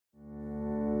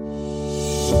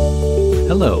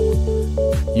Hello.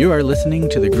 You are listening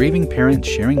to the Grieving Parents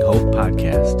Sharing Hope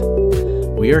podcast.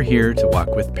 We are here to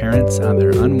walk with parents on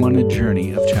their unwanted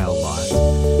journey of child loss,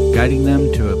 guiding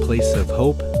them to a place of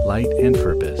hope, light, and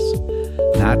purpose,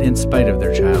 not in spite of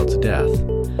their child's death,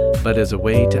 but as a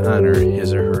way to honor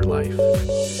his or her life.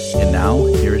 And now,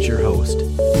 here is your host,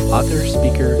 author,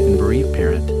 speaker, and bereaved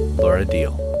parent, Laura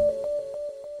Deal.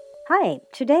 Hi,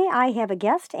 today I have a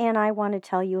guest and I want to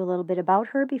tell you a little bit about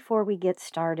her before we get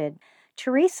started.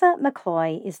 Teresa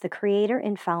McCloy is the creator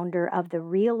and founder of The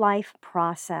Real Life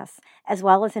Process, as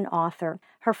well as an author.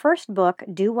 Her first book,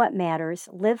 Do What Matters,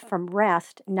 Live from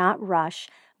Rest, Not Rush,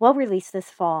 will release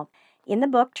this fall. In the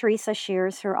book, Teresa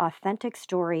shares her authentic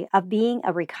story of being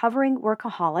a recovering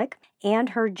workaholic and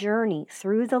her journey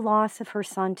through the loss of her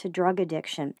son to drug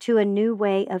addiction to a new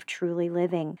way of truly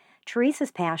living.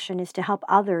 Teresa's passion is to help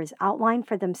others outline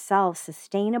for themselves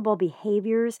sustainable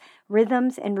behaviors,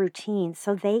 rhythms, and routines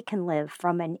so they can live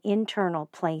from an internal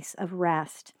place of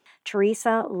rest.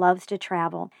 Teresa loves to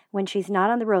travel. When she's not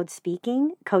on the road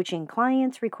speaking, coaching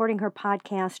clients, recording her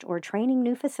podcast, or training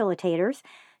new facilitators,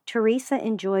 Teresa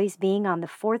enjoys being on the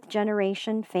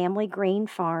fourth-generation family grain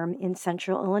farm in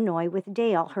central Illinois with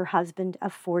Dale, her husband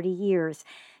of 40 years,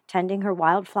 tending her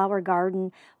wildflower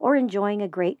garden, or enjoying a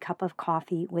great cup of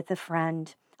coffee with a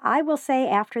friend. I will say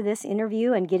after this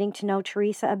interview and getting to know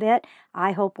Teresa a bit,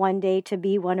 I hope one day to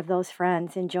be one of those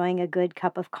friends enjoying a good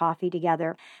cup of coffee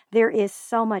together. There is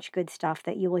so much good stuff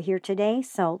that you will hear today,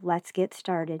 so let's get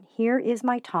started. Here is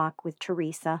my talk with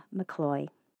Teresa McCloy.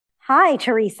 Hi,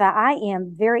 Teresa. I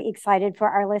am very excited for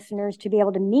our listeners to be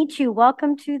able to meet you.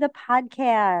 Welcome to the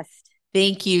podcast.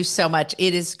 Thank you so much.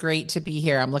 It is great to be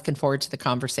here. I'm looking forward to the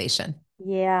conversation.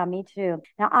 Yeah, me too.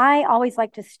 Now, I always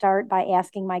like to start by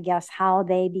asking my guests how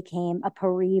they became a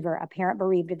bereaver, a parent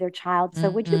bereaved of their child. So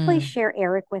would you please share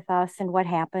Eric with us and what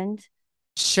happened?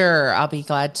 Sure, I'll be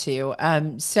glad to.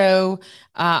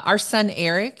 Our son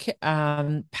Eric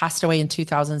passed away in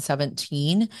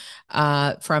 2017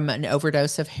 from an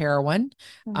overdose of heroin.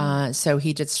 So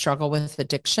he did struggle with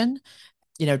addiction.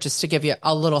 Just to give you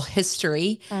a little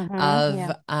history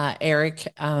of Eric,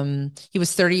 he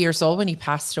was 30 years old when he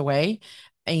passed away.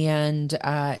 And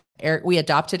we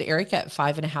adopted Eric at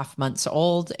 5.5 months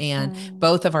old. And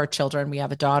both of our children, we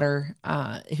have a daughter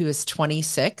who is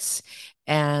 26.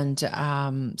 And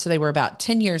so they were about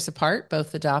 10 years apart,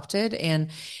 both adopted.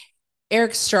 And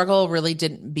Eric's struggle really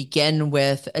didn't begin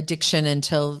with addiction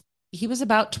until he was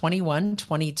about 21,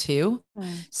 22.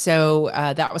 So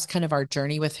that was kind of our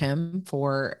journey with him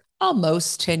for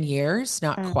almost 10 years,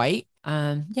 not quite.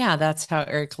 That's how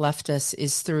Eric left us,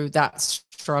 is through that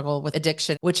struggle with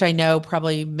addiction, which I know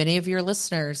probably many of your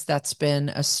listeners, that's been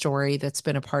a story that's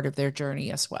been a part of their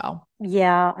journey as well.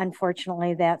 Yeah,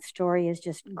 unfortunately, that story is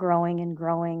just growing and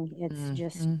growing. It's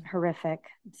just horrific.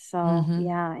 So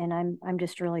yeah, and I'm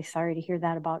just really sorry to hear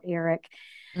that about Eric.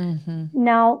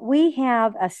 Now, we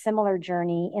have a similar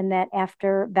journey in that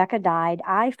after Becca died,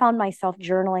 I found myself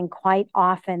journaling quite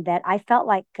often that I felt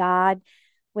like God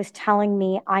was telling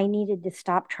me I needed to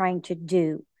stop trying to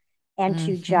do and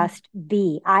to just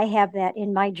be. I have that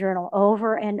in my journal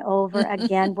over and over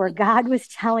again, where God was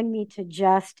telling me to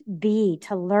just be,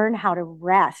 to learn how to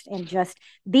rest and just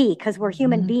be, because we're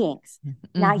human beings,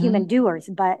 not human doers,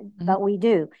 but we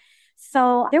do.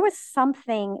 So there was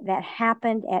something that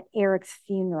happened at Eric's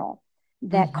funeral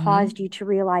that caused you to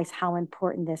realize how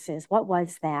important this is. What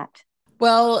was that?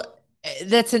 Well,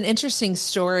 that's an interesting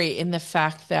story in the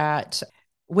fact that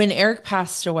when Eric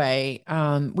passed away,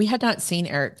 we had not seen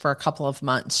Eric for a couple of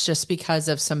months just because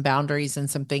of some boundaries and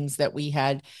some things that we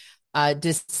had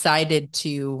decided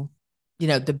to,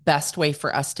 the best way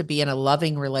for us to be in a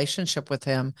loving relationship with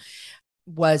him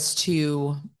was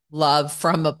to love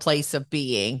from a place of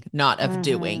being, not of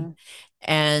doing.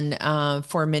 And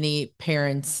for many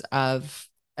parents of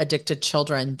addicted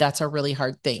children, that's a really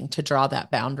hard thing to draw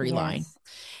that boundary line.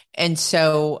 And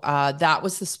so that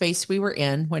was the space we were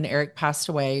in when Eric passed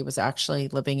away. He was actually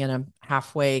living in a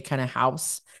halfway kind of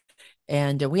house.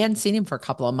 And we hadn't seen him for a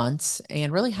couple of months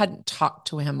and really hadn't talked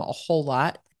to him a whole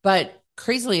lot. But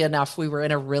crazily enough, we were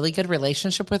in a really good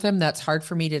relationship with him. That's hard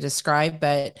for me to describe,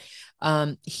 but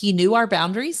he knew our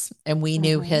boundaries and we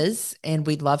knew his, and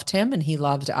we loved him and he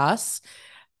loved us.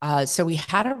 So we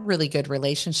had a really good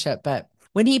relationship. But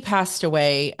when he passed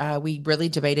away, we really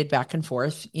debated back and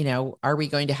forth, are we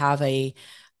going to have a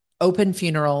open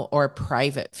funeral or a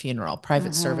private funeral,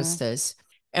 private services?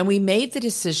 And we made the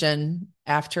decision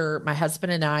after my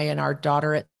husband and I and our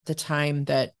daughter at the time,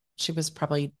 that she was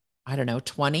probably,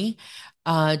 20,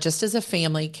 just as a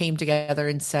family came together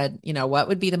and said, what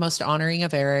would be the most honoring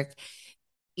of Eric?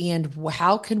 and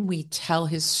how can we tell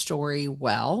his story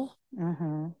well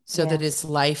so that Yes. his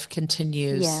life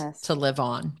continues Yes. to live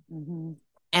on. Mm-hmm.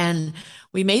 And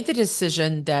we made the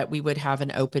decision that we would have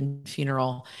an open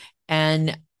funeral.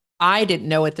 And I didn't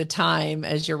know at the time,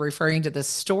 as you're referring to this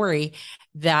story,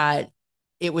 that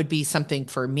it would be something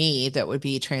for me that would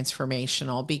be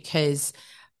transformational, because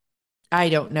I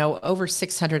don't know, over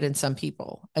 600 and some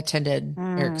people attended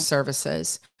Eric's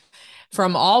services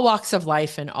from all walks of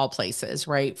life and all places,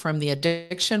 right? From the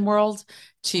addiction world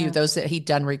to those that he'd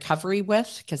done recovery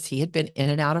with, because he had been in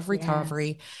and out of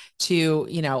recovery, to,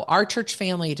 our church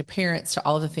family, to parents, to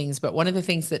all of the things. But one of the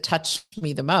things that touched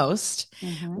me the most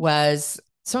was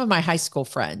some of my high school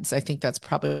friends. I think that's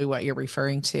probably what you're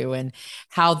referring to, and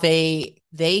how they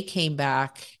came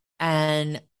back.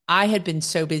 And I had been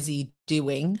so busy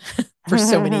doing for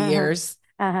so many years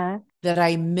that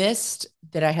I missed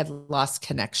that I had lost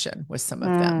connection with some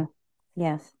of them.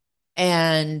 Yes.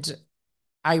 And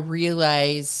I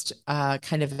realized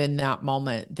kind of in that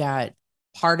moment that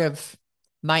part of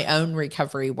my own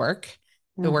recovery work,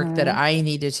 the work that I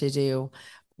needed to do,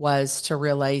 was to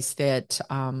realize that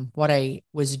what I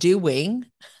was doing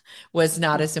was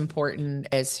not as important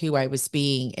as who I was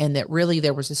being. And that really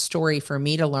there was a story for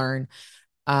me to learn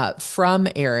from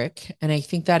Eric. And I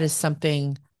think that is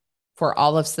something for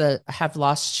all of us that have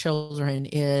lost children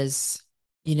is,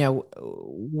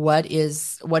 what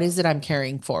is it I'm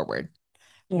carrying forward?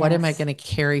 Yes. What am I going to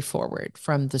carry forward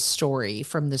from the story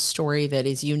that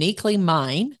is uniquely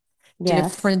mine,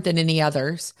 different than any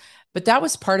others? But that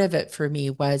was part of it for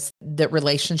me, was that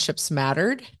relationships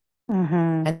mattered.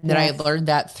 And that I learned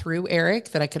that through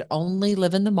Eric, that I could only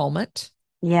live in the moment.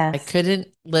 Yes. I couldn't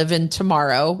live in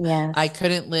tomorrow. Yes. I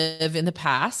couldn't live in the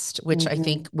past, which I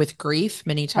think with grief,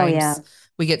 many times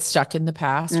we get stuck in the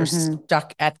past or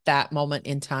stuck at that moment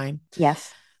in time.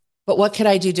 Yes. But what could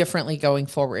I do differently going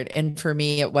forward? And for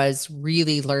me, it was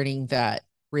really learning that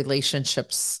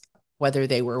relationships, whether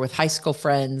they were with high school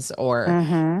friends or,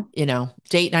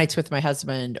 date nights with my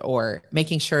husband, or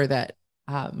making sure that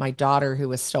my daughter, who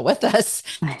was still with us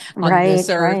on this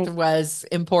earth, was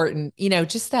important.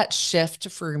 Just that shift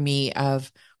for me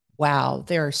of, wow,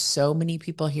 there are so many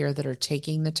people here that are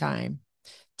taking the time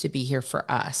to be here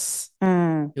for us.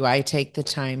 Do I take the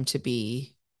time to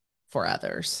be for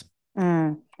others?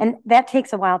 And that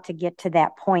takes a while to get to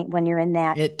that point when you're in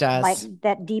that, it does, like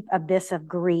that deep abyss of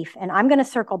grief. And I'm going to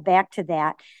circle back to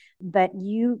that, but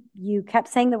you kept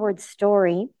saying the word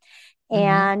story.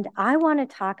 And I want to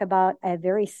talk about a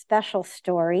very special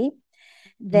story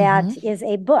that is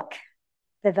a book,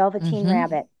 The Velveteen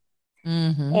Rabbit.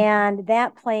 And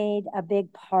that played a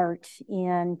big part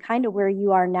in kind of where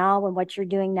you are now and what you're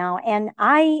doing now. And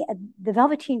The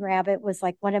Velveteen Rabbit was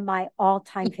like one of my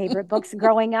all-time favorite books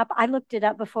growing up. I looked it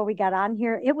up before we got on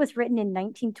here. It was written in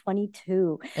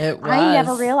 1922. It was. I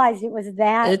never realized it was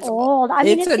that old. I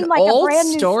mean, it seemed like a brand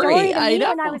new story to me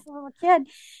when I was a little kid.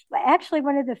 But actually,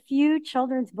 one of the few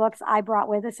children's books I brought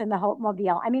with us in the Hope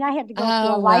Mobile. I mean, I had to go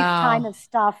through a lifetime of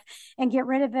stuff and get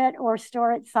rid of it or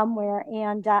store it somewhere.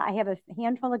 And I have a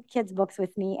handful of kids' books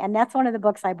with me, and that's one of the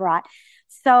books I brought.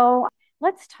 So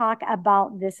let's talk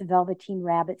about this Velveteen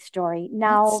Rabbit story.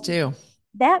 Now,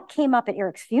 that came up at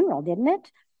Eric's funeral, didn't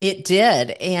it? It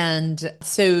did. And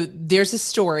so there's a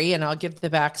story, and I'll give the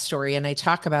backstory, and I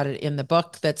talk about it in the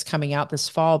book that's coming out this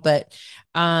fall. But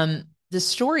the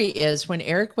story is when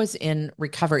Eric was in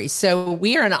recovery. So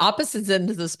we are on opposite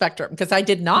ends of the spectrum, because I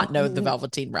did not know the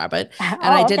Velveteen Rabbit, and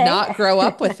I did not grow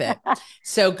up with it.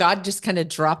 So God just kind of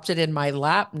dropped it in my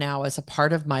lap now as a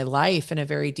part of my life in a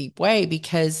very deep way,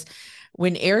 because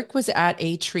when Eric was at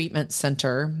a treatment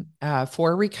center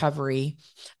for recovery,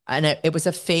 and it was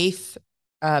a faith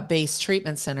based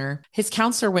treatment center, his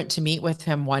counselor went to meet with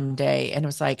him one day and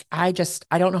was like, I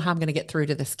don't know how I'm going to get through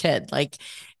to this kid. Like,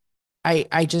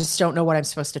 I just don't know what I'm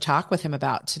supposed to talk with him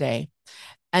about today.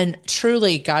 And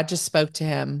truly, God just spoke to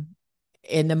him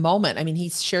in the moment. I mean, he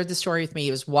shared the story with me.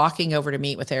 He was walking over to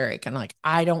meet with Eric, and like,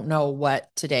 I don't know what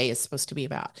today is supposed to be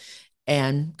about.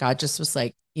 And God just was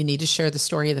like, you need to share the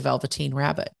story of the Velveteen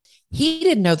Rabbit. He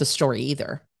didn't know the story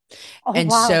either.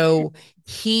 So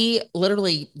he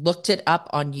literally looked it up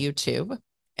on YouTube.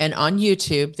 And on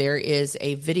YouTube, there is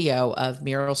a video of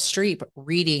Meryl Streep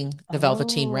reading the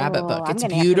Velveteen Rabbit book. It's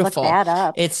beautiful.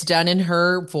 It's done in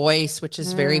her voice, which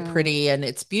is very pretty, and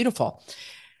it's beautiful.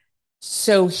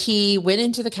 So he went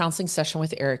into the counseling session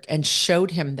with Eric and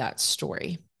showed him that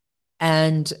story.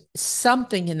 And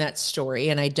something in that story,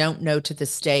 and I don't know to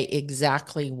this day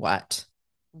exactly what,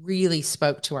 really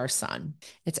spoke to our son.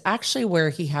 It's actually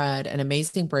where he had an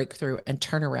amazing breakthrough and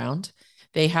turnaround.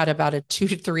 They had about a 2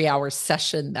 to 3 hour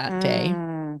session that day.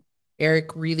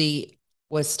 Eric really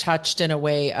was touched in a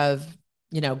way of,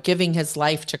 giving his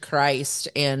life to Christ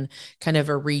and kind of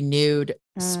a renewed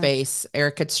Mm, space.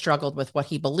 Eric had struggled with what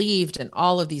he believed and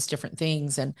all of these different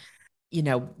things, and,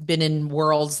 been in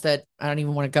worlds that I don't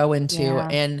even want to go into. yeah.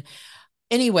 And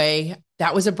anyway,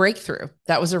 that was a breakthrough.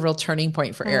 That was a real turning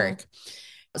point for Mm, Eric.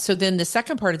 So then the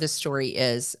second part of the story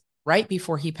is right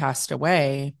before he passed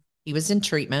away, he was in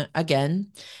treatment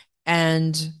again.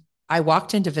 And I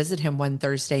walked in to visit him one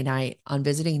Thursday night on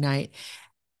visiting night.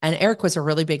 And Eric was a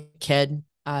really big kid,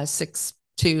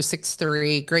 6'2",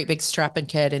 6'3", great big strapping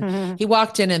kid. And mhm. he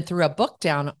walked in and threw a book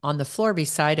down on the floor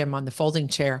beside him on the folding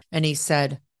chair. And he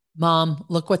said, "Mom,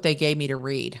 look what they gave me to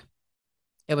read."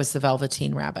 It was the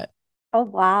Velveteen Rabbit. Oh,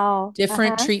 wow.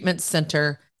 Different Uh-huh. treatment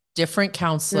center, different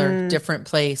counselor, Mm, different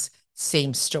place,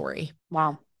 same story.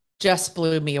 wow. Just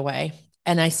blew me away.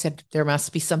 And I said, there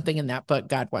must be something in that book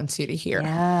God wants you to hear.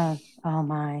 Yeah. Oh,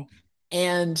 my.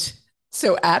 And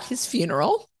so at his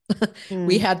funeral,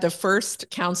 we Mm, had the first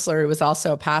counselor, who was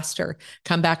also a pastor,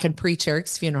 come back and preach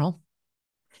Eric's funeral.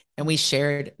 And we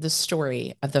shared the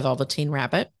story of the Velveteen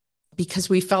Rabbit because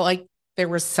we felt like there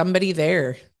was somebody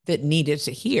there that needed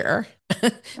to hear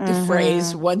the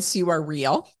phrase, hmm. "Once you are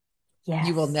real,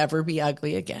 you will Yes. never be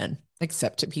ugly again,"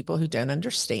 except to people who don't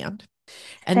understand.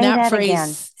 And Say that that again.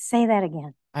 phrase, Say that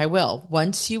again. I will.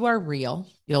 Once you are real,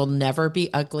 you'll never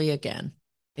be ugly again,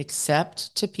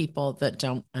 except to people that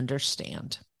don't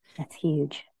understand. That's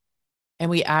huge. And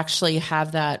we actually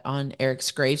have that on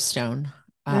Eric's gravestone,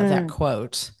 that Mm.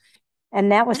 quote.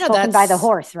 And that was spoken by the That's,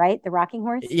 horse, right? The rocking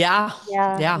horse? yeah,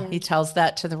 Yeah, yeah. yeah. He tells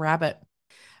that to the rabbit,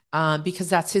 because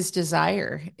that's his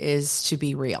desire, is to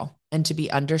be real and to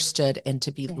be understood and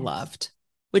to be Yes. loved,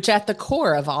 which at the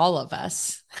core of all of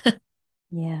us,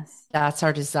 Yes. that's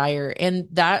our desire. And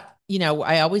that,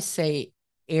 I always say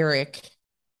Eric,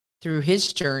 through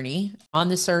his journey on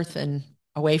this earth and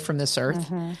away from this earth,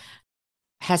 Hmm.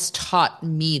 has taught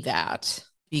me that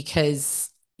because,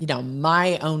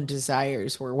 my own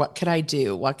desires were, what could I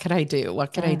do? What could I do?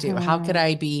 What could I do? How could Hmm.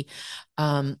 I be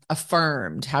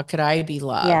affirmed? How could I be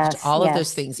loved? Yes, All of those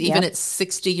yes. things, even Yep. at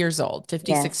 60 years old,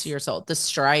 50, 60 Yes. years old, the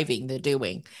striving, the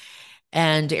doing.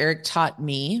 And Eric taught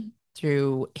me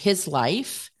through his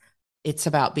life, it's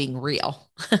about being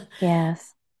real.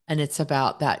 Yes. And it's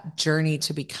about that journey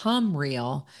to become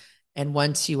real. And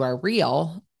once you are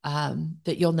real,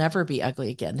 that you'll never be ugly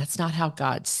again. That's not how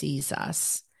God sees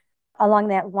us. Along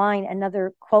that line,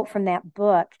 another quote from that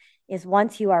book is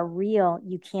once you are real,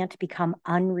 you can't become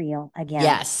unreal again.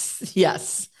 Yes,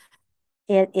 yes,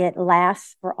 It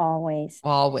lasts for always.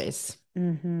 always.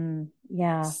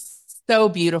 Yeah. So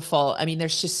beautiful. I mean,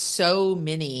 there's just so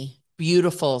many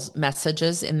beautiful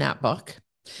messages in that book.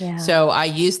 Yeah. So I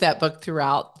use that book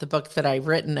throughout the book that I've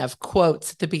written, of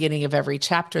quotes at the beginning of every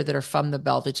chapter that are from the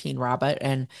Velveteen Rabbit.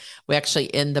 And we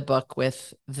actually end the book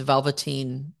with the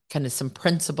Velveteen, kind of some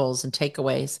principles and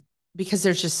takeaways, because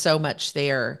there's just so much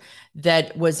there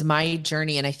that was my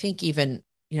journey. And I think even,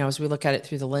 as we look at it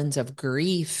through the lens of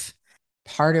grief,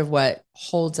 part of what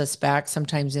holds us back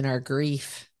sometimes in our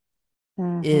grief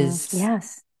is,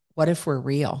 Yes. what if we're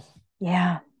real?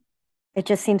 Yeah. It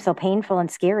just seems so painful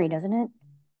and scary, doesn't it?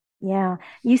 Yeah.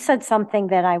 You said something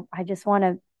that I just want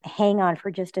to hang on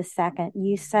for just a second.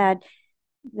 You said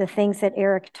the things that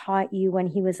Eric taught you when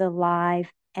he was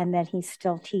alive and that he's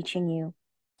still teaching you,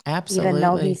 even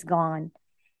though Absolutely. he's gone.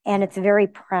 And it's very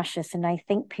precious. And I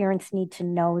think parents need to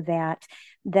know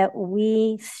that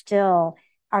we still,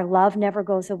 our love never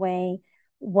goes away.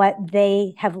 What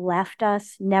they have left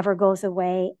us never goes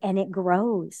away and it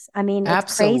grows. I mean,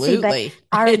 it's crazy, but Absolutely.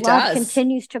 our It love does.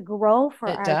 continues to grow for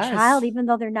It our child, does. even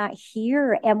though they're not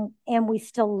here. And we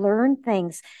still learn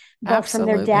things both from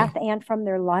their death Absolutely. and from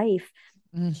their life.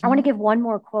 I want to Hmm. give one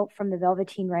more quote from the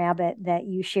Velveteen Rabbit that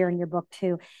you share in your book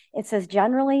too. It says,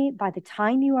 generally, by the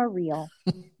time you are real,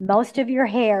 most of your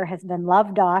hair has been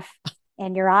loved off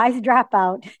and your eyes drop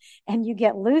out and you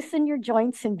get loose in your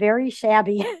joints and very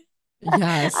shabby. I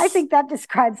Yes, think that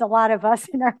describes a lot of us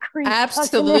in our grief, doesn't it?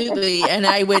 absolutely. And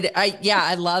yeah,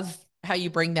 I love how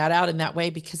you bring that out in that way,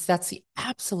 because that's the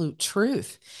absolute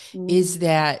truth, Mm, is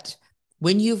that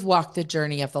when you've walked the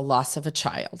journey of the loss of a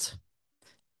child,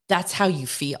 that's how you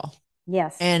feel.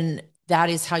 yes. And that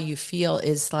is how you feel,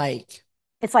 is like,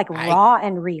 It's like I, raw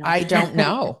and real. I don't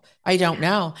know. I don't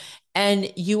know.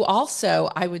 And you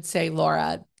also, I would say,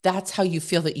 Laura, that's how you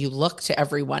feel that you look to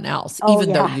everyone else, Oh,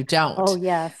 even though yeah. you Oh, don't.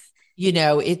 yes.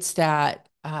 It's that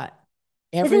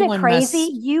Isn't it everyone crazy?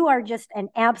 must, You are just an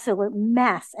absolute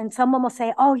mess. And someone will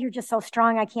say, "Oh, you're just so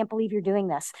strong. I can't believe you're doing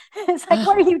this." It's like,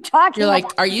 what are you you're talking like,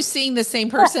 about? are you seeing the same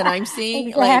person I'm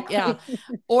seeing? Like, yeah. Exactly.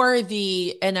 Or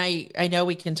and I know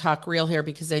we can talk real here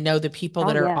because I know the people Oh,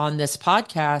 that are yes. on this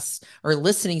podcast or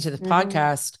listening to the Hmm.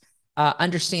 podcast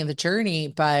understand the journey.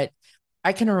 But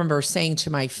I can remember saying to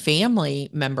my family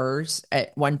members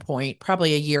at one point,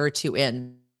 probably a year or two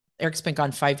in, Eric's been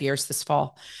gone 5 years this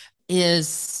fall,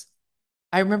 is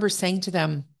I remember saying to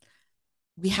them,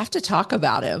 we have to talk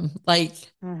about him. Like,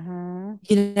 Hmm.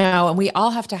 and we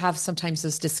all have to have sometimes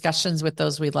those discussions with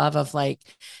those we love of like,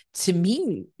 to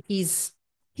me, he's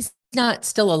not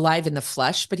still alive in the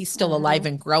flesh, but he's still alive Hmm.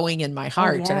 and growing in my Oh,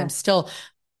 heart. And I'm yes. still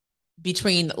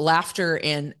between laughter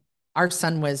and our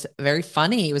son was very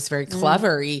funny. He was very Mm.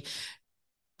 clever. He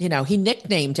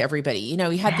nicknamed everybody.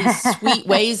 He had these sweet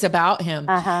ways about him.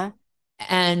 Uh-huh.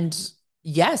 And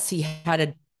yes, he had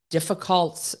a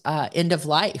difficult end of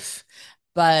life,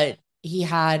 but he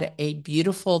had a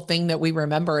beautiful thing that we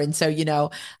remember. And so,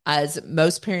 as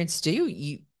most parents do,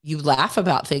 you laugh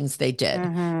about things they did.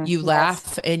 Hmm. You Yes.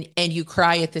 laugh and you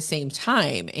cry at the same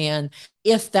time. And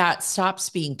if that stops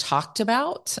being talked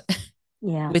about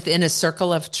Yeah. within a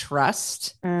circle of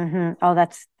trust, Oh,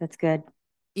 that's good.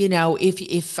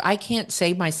 if I can't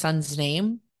say my son's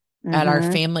name at our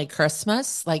Hmm. family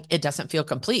Christmas, like it doesn't feel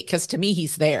complete because to me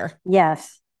he's there.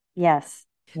 Yes. Yes.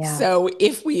 Yeah. So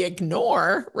if we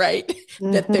ignore, right,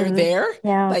 that they're Hmm. there,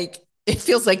 Yeah. like it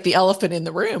feels like the elephant in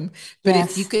the room. But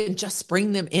if you Yes. can just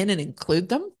bring them in and include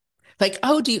them, like,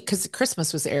 oh, because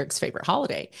Christmas was Eric's favorite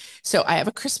holiday. So I have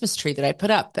a Christmas tree that I put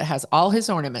up that has all his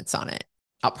ornaments on it.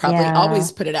 I'll probably Yeah.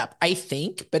 always put it up, I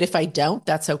think. But if I don't,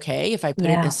 that's okay. If I put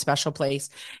it in a Yeah. special place,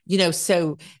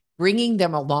 so bringing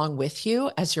them along with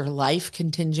you as your life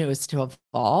continues to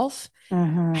evolve, I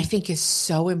Hmm. think is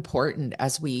so important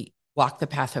as we walk the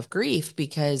path of grief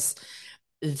because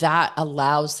that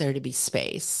allows there to be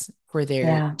space for there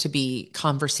Yeah. to be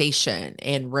conversation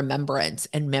and remembrance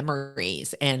and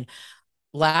memories and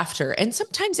laughter and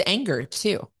sometimes anger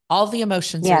too. All the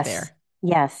emotions are Yes. there.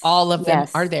 Yes. All of them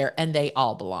are Yes. there and they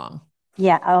all belong.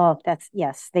 Yeah. Oh,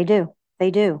 yes, they do.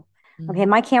 They do. Okay, Mhm.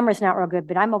 my camera's not real good,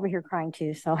 but I'm over here crying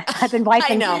too. So I've been I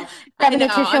wiping, know. I grabbing know. a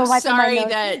tissue I'm and wiping my sorry nose.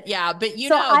 that, yeah, but So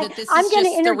that this I'm is going to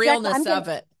just the interject. realness of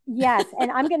it. Yes,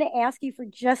 and I'm going to ask you for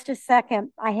just a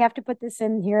second. I have to put this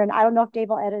in here, and I don't know if Dave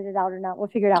will edit it out or not. We'll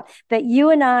figure it out. But you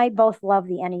and I both love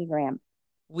the Enneagram.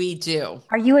 We do.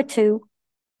 Are you a two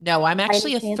No, I'm by any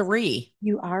actually a chance? 3.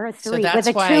 You are a So three with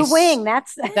a two wing.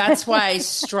 That's that's why I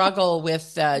struggle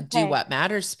with do okay. what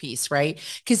matters piece, right?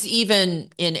 Because even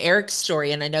in Eric's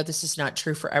story, and I know this is not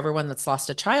true for everyone that's lost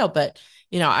a child, but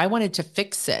I wanted to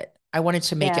fix it. I wanted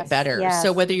to make it Yes, better. So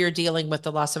yes. whether you're dealing with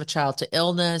the loss of a child to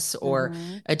illness or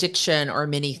Hmm. addiction or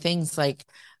many things, like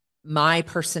my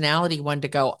personality wanted to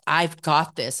go, I've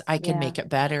got this. I can Yeah. make it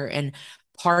better. And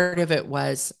part of it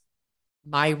was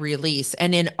my release.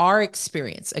 And in our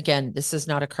experience, again, this is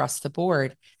not across the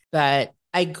board, but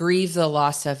I grieved the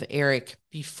loss of Eric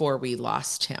before we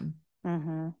lost him.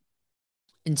 Hmm.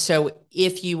 And so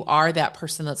if you are that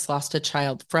person that's lost a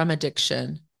child from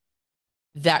addiction,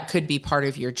 that could be part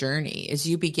of your journey as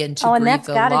you begin to Oh, and grieve that's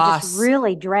the got to just loss.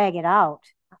 really drag it out.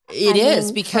 It I is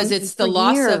mean, because it's for the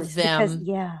loss of years, because them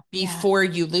yeah, yeah. before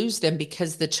you lose them,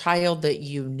 because the child that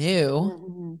you knew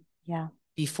Hmm. Yeah.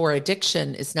 before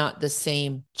addiction is not the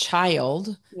same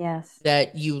child Yes.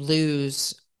 that you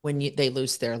lose when they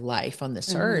lose their life on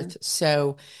this Hmm. earth.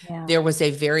 So Yeah. there was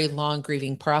a very long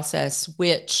grieving process,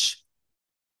 which,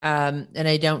 and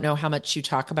I don't know how much you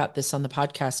talk about this on the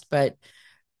podcast, but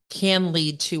can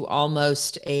lead to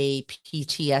almost a Oh,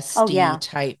 PTSD yeah.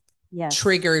 type Yes.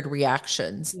 triggered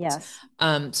reactions. Yes.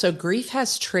 So grief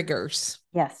has triggers.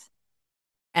 Yes.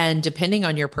 And depending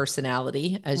on your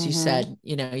personality, as you Hmm. said,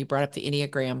 you brought up the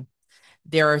Enneagram,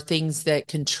 there are things that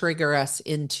can trigger us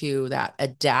into that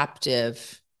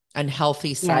adaptive and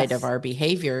healthy side of Yes. our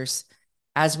behaviors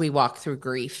as we walk through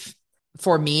grief.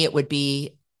 For me, it would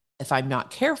be, if I'm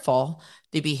not careful,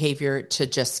 the behavior to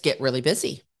just get really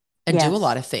busy and do a Yes.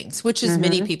 lot of things, which is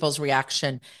many Hmm. people's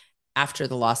reaction after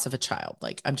the loss of a child.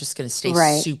 Like, I'm just going to stay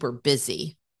Right. super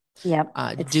busy Yep.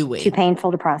 It's too doing.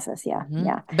 painful to process. Yeah. Mhm.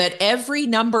 Yeah. But every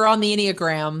number on the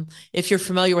Enneagram, if you're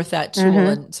familiar with that tool, Hmm.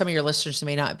 and some of your listeners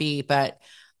may not be, but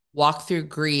walk through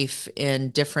grief in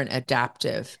different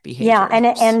adaptive Yeah,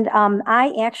 behaviors.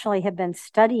 I actually have been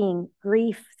studying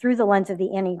grief through the lens of the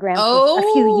Enneagram for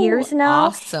a few years Oh, now,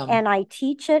 awesome. and I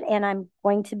teach it, and I'm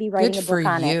going to be Good writing a for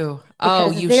book on it you. Oh,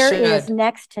 because you there is should.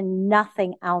 next to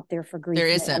nothing out there for There grief in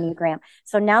the isn't. Enneagram.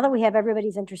 So now that we have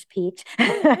everybody's interest piqued,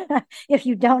 if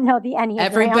you don't know the Enneagram,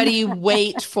 Everybody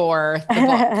wait for the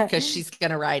book because she's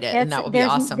going to write it and it's that will be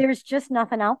awesome. there's just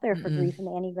nothing out there for Mm-mm. grief in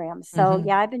the Enneagram. So Hmm.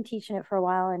 yeah, I've been teaching it for a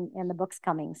while, and the book's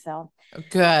coming.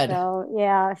 Good. So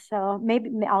yeah, so maybe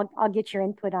I'll get your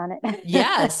input on it.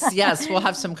 Yes, yes, we'll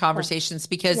have some So, conversations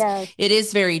because yes. it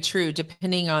is very true,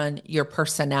 depending on your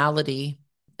personality.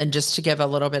 And just to give a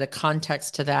little bit of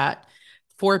context to that,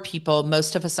 for people,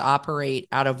 most of us operate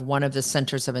out of one of the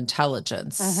centers of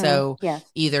intelligence. Mm-hmm. So Yes.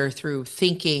 either through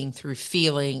thinking, through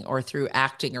feeling, or through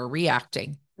acting or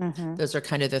reacting. Mm-hmm. Those are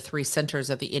kind of the three centers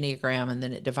of the Enneagram, and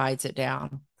then it divides it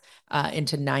down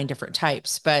into 9 different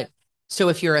types. But so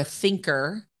if you're a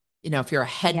thinker, if you're a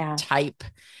head Yeah. type,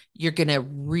 you're going to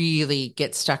really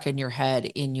get stuck in your head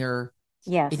in your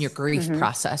Yes. grief Mm-hmm.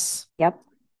 process. Yep.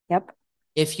 Yep.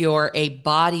 If you're a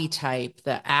body type,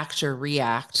 the act or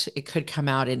react, it could come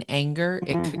out in anger,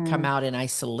 it could come Mm-hmm. out in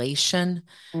isolation.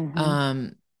 Mm-hmm.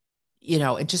 Um,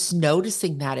 and just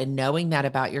noticing that and knowing that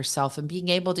about yourself and being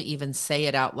able to even say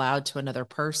it out loud to another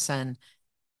person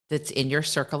that's in your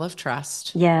circle of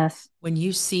trust. Yes. When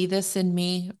you see this in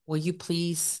me, will you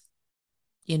please,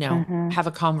 Mm-hmm. have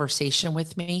a conversation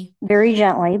with me? Very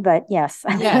gently, but yes.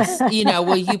 Yes.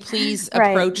 Will you please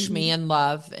Right. approach Mm-hmm. me in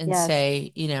love and Yes.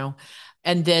 say,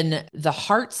 and then the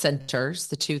heart centers,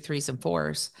 the 2, 3s, and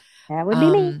 4s. That would be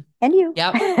me Um, and you.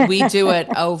 yep. We do it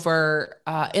over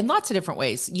in lots of different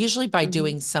ways, usually by Mm-hmm.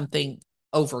 doing something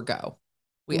overgo.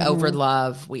 We Mm-hmm.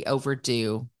 overlove, we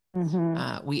overdo,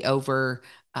 Mm-hmm. we over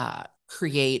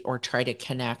create or try to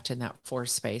connect in that 4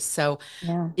 space. So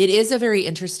Yeah. it is a very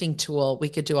interesting tool. We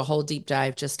could do a whole deep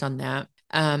dive just on that.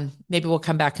 Maybe we'll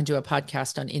come back and do a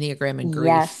podcast on Enneagram and grief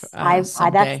Yes, I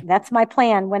someday. that's my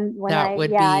plan when That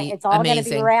would yeah, be it's all going to be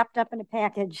amazing. wrapped up in a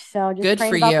package. So just Good for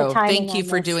praying about the you. timing Thank you on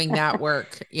for this. doing that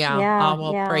work. Yeah, I Yeah,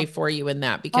 will yeah. pray for you in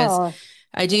that because Oh,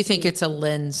 I do thank think you. it's a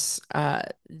lens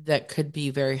that could be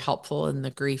very helpful in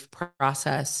the grief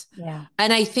process. Yeah.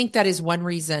 And I think that is one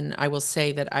reason I will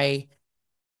say that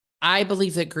I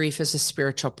believe that grief is a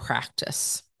spiritual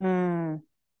practice Mm.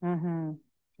 Mm-hmm.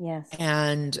 Yes,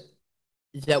 and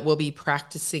that we'll be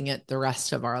practicing it the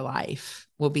rest of our life.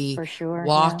 We'll be for sure. Yeah.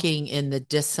 walking in the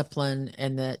discipline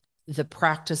and the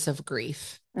practice of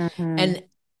grief. Mm-hmm. And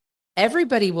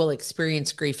everybody will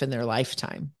experience grief in their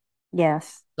lifetime.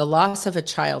 Yes. The loss of a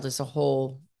child is a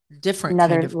whole different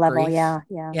kind Another of level. grief. Yeah.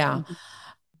 Yeah. Yeah. Mm-hmm.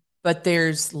 But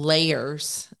there's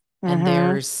layers and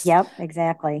Mm-hmm. Yep.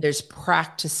 Exactly. there's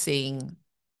practicing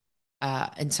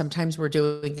and sometimes we're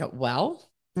doing it well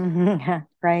Mm-hmm.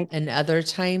 Right. and other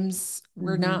times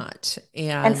we're Mm-hmm. not.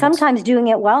 And And sometimes doing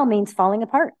it well means falling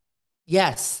apart.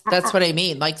 yes, I, that's what I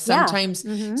mean. Like yeah. sometimes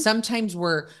Mm-hmm. sometimes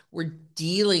we're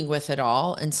dealing with it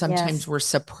all and sometimes Yes. we're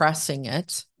suppressing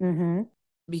it Mm-hmm.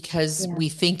 because Yeah. we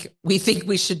think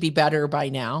we should be better by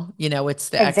now. It's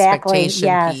the Exactly. expectation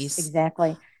Yes. piece.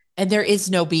 Exactly. And there is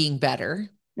no being better.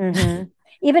 Hmm.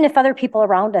 Even if other people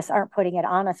around us aren't putting it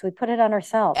on us, we put it on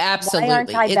ourselves. Why aren't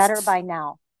Absolutely. I better It's by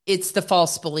now? it's the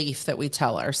false belief that we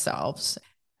tell ourselves.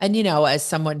 And as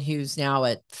someone who's now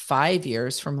at 5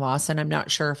 years from loss, and I'm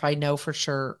not sure if I know for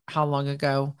sure how long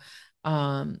ago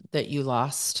that you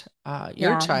lost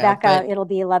your Yeah, child, Becca, but it'll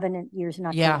be 11 years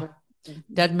in yeah, October.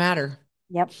 doesn't matter.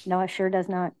 Yep. No, it sure does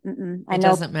not. Mm-mm. It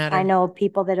doesn't I matter. know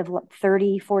people that have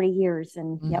 30, 40 years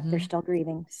and yep, they're Hmm. still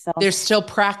grieving. So They're still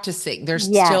practicing. They're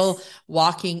yes, still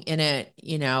walking in it,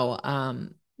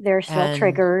 there's still and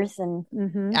triggers and yeah. I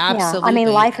mean, absolutely.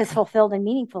 life is fulfilled and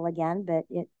meaningful again, but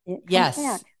it comes back. Yes.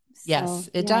 So Yes,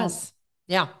 it yeah. does.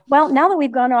 Yeah. Well, now that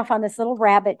we've gone off on this little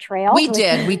rabbit trail, We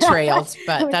did. We trailed,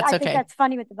 but which that's I think okay. that's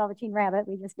funny with the Velveteen Rabbit.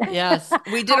 We just Yes,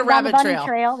 we did a hop down the rabbit bunny trail.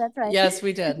 trail. That's right. Yes,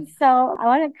 we did. So I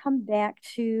want to come back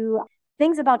to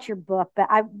things about your book, but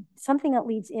something that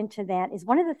leads into that is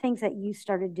one of the things that you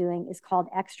started doing is called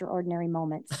Extraordinary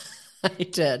Moments. I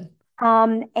did.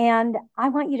 And I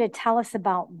want you to tell us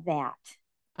about that.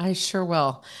 I sure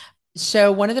will.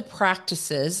 So one of the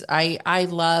practices, I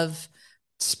love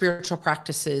spiritual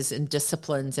practices and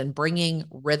disciplines and bringing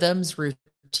rhythms,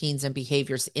 routines, and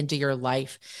behaviors into your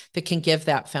life that can give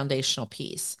that foundational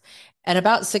piece. And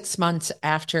about 6 months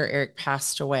after Eric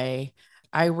passed away,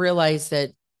 I realized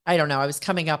that, I don't know, I was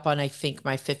coming up on, I think,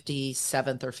 my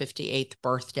 57th or 58th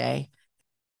birthday.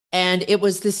 And it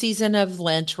was the season of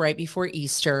Lent right before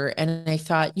Easter. And I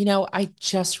thought, I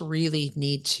just really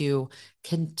need to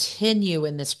continue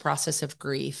in this process of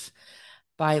grief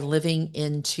by living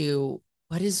into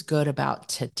what is good about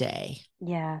today.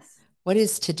 Yes. What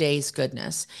is today's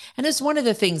goodness? And it's one of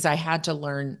the things I had to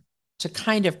learn to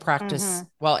kind of practice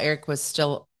while Eric was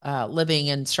still living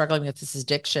and struggling with this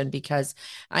addiction, because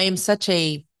I am such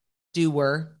a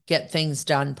doer, get things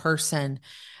done person,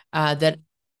 that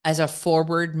as a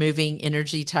forward moving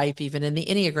energy type, even in the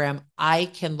Enneagram, I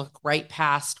can look right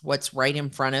past what's right in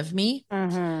front of me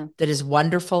that is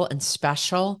wonderful and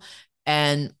special.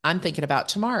 And I'm thinking about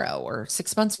tomorrow or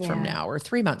 6 months from now or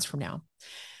 3 months from now.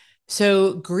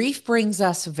 So grief brings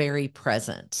us very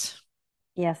present.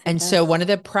 Yes. And so one of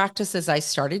the practices I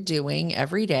started doing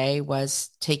every day was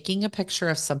taking a picture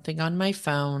of something on my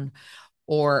phone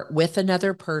or with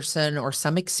another person or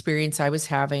some experience I was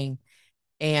having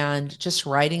and just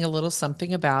writing a little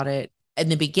something about it. In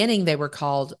the beginning, they were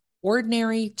called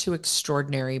ordinary to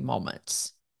extraordinary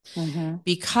moments,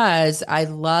 because I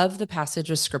love the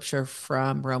passage of scripture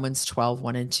from Romans 12,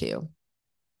 1 and 2.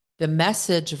 The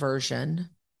Message version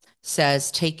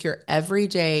says, take your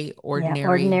everyday,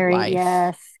 ordinary life.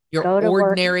 Yes. Your Go to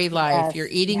ordinary work. life, Yes. your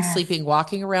eating, sleeping,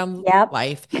 walking around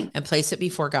life, and place it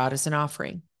before God as an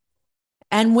offering.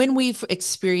 And when we've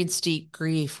experienced deep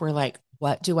grief, we're like,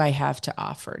 what do I have to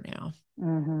offer now?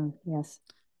 Yes.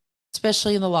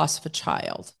 Especially in the loss of a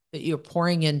child that you're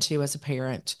pouring into as a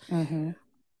parent.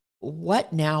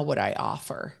 What now would I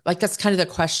offer? Like, that's kind of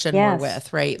the question we're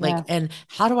with, right? Like, and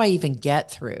how do I even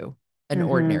get through an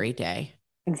ordinary day?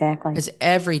 Exactly. Because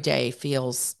every day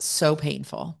feels so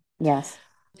painful. Yes.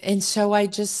 And so I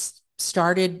just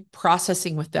started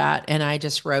processing with that. And I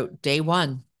just wrote day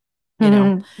one,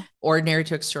 ordinary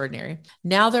to extraordinary.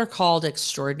 Now they're called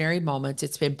extraordinary moments.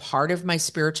 It's been part of my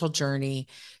spiritual journey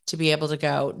to be able to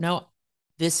go, no,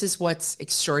 this is what's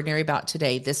extraordinary about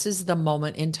today. This is the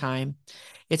moment in time.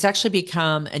 It's actually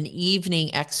become an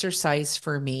evening exercise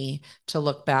for me to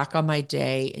look back on my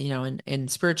day, in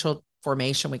spiritual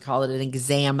formation, we call it a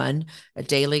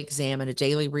daily examine, a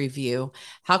daily review.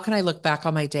 How can I look back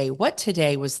on my day? What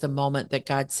today was the moment that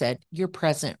God said, you're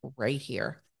present right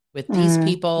here with these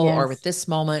people or with this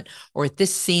moment or with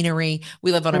this scenery.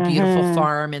 We live on a beautiful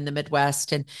farm in the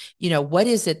Midwest. And, what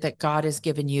is it that God has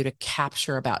given you to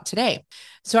capture about today?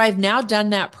 So I've now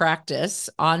done that practice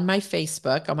on my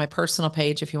Facebook, on my personal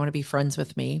page. If you want to be friends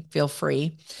with me, feel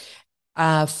free.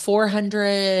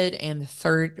 1,400. I was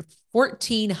going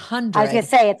to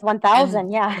say it's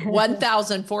 1,000. Yeah.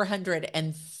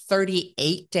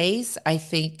 1,438 days, I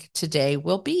think today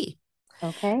will be.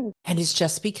 Okay. And it's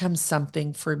just become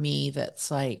something for me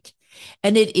that's like,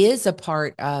 and it is a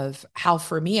part of how,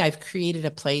 for me, I've created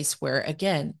a place where,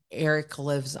 again, Eric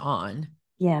lives on.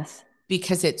 Yes.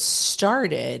 Because it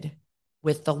started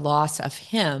with the loss of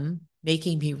him,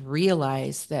 making me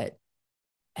realize that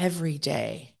every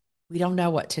day, we don't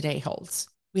know what today holds.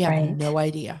 We have no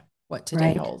idea what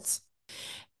today holds.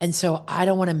 And so I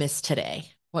don't want to miss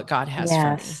today, what God has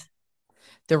for me.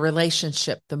 The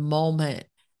relationship, the moment.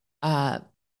 I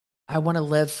want to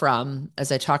live from,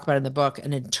 as I talk about in the book,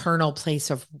 an internal place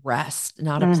of rest,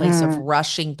 not a place of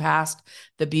rushing past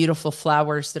the beautiful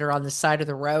flowers that are on the side of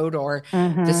the road or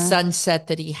the sunset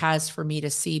that he has for me to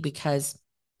see, because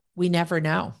we never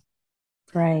know.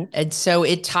 Right. And so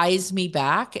it ties me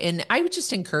back. And I would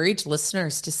just encourage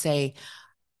listeners to say,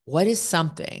 what is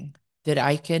something that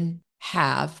I can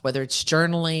have, whether it's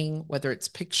journaling, whether it's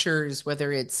pictures,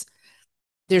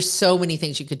 there's so many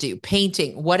things you could do,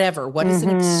 painting, whatever. What is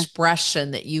an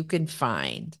expression that you can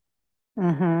find?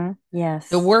 Yes.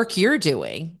 The work you're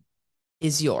doing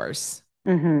is yours,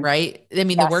 right? I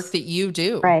mean, the work that you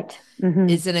do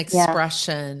is an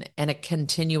expression and a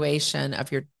continuation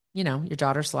of your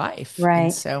daughter's life. Right.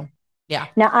 And so, yeah.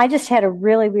 Now, I just had a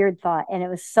really weird thought, and it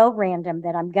was so random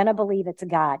that I'm going to believe it's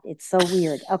God. It's so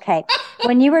weird. Okay.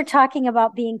 When you were talking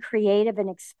about being creative and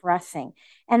expressing,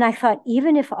 and I thought,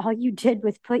 even if all you did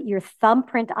was put your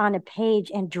thumbprint on a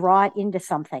page and draw it into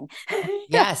something.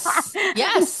 Yes.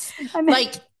 Yes. I mean,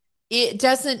 like, it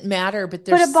doesn't matter, but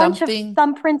there's put a bunch of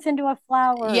thumbprints into a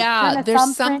flower. Yeah,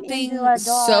 there's something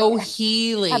so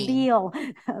healing. A beetle.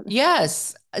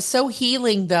 Yes, so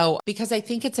healing though, because I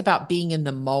think it's about being in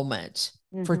the moment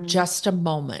for just a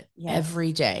moment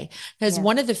every day. Because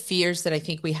one of the fears that I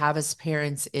think we have as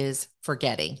parents is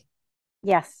forgetting.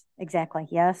 Yes, exactly.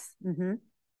 Yes.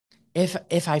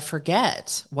 If I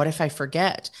forget, what if I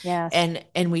forget? Yes.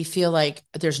 And we feel like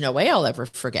there's no way I'll ever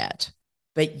forget.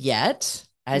 But yet,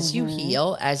 as you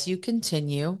heal, as you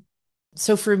continue,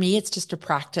 So for me, it's just a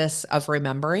practice of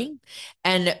remembering.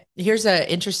 And here's an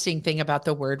interesting thing about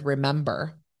the word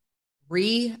remember.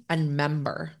 Re and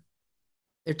member.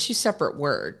 They're two separate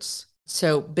words.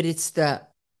 So, but it's the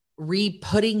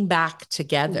re-putting back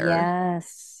together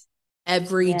Yes.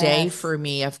 every day Yes. for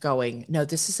me of going, no,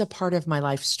 this is a part of my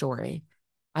life story.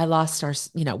 I lost our,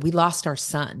 we lost our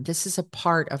son. This is a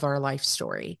part of our life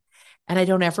story. And I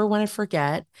don't ever want to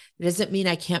forget. It doesn't mean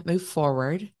I can't move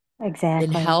forward in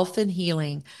Exactly. health and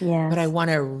healing, but I Yes. want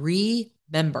to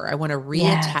remember, I want to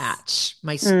Yes. reattach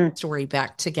my Mm, story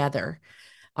back together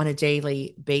on a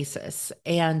daily basis.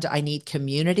 And I need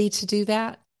community to do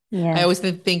that. I always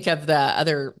yes. think of the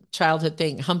other childhood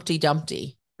thing, Humpty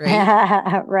Dumpty, right?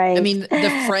 I Right. mean, the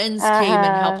friends came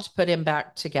and Uh-huh. helped put him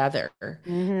back together.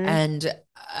 Hmm. And,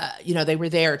 they were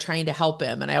there trying to help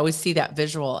him. And I always see that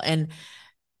visual. And,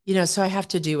 so I have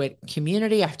to do it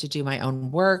community, I have to do my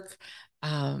own work.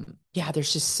 Yeah,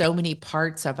 there's just so many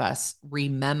parts of us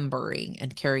remembering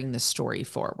and carrying the story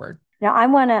forward. Now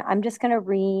I'm just gonna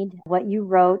read what you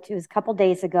wrote. It was a couple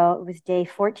days ago. It was day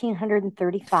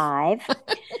 1435.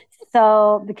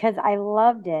 So, because I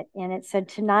loved it, and it said,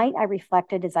 tonight I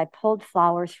reflected as I pulled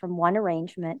flowers from one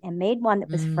arrangement and made one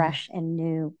that was Mm, fresh and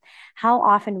new. How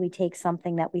often we take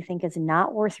something that we think is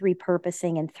not worth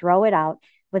repurposing and throw it out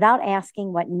without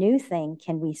asking, what new thing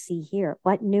can we see here?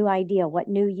 What new idea? What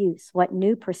new use? What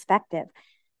new perspective?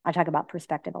 I talk about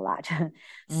perspective a lot.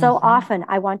 So mhm. often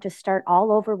I want to start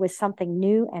all over with something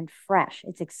new and fresh.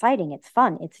 It's exciting, it's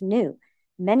fun, it's new.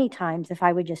 Many times, if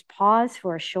I would just pause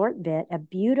for a short bit, a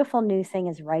beautiful new thing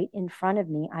is right in front of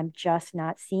me. I'm just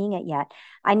not seeing it yet.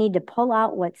 I need to pull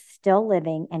out what's still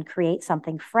living and create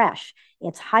something fresh.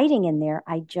 It's hiding in there.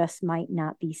 I just might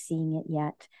not be seeing it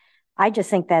yet. I just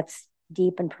think that's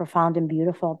deep and profound and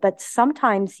beautiful. But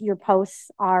sometimes your posts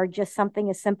are just something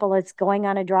as simple as going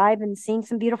on a drive and seeing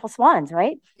some beautiful swans,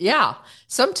 right? Yeah.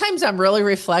 Sometimes I'm really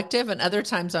reflective, and other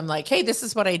times I'm like, hey, this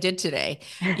is what I did today.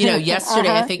 Yesterday,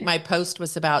 I Uh-huh. think my post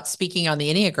was about speaking on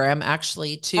the Enneagram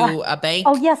actually Uh, to a oh, bank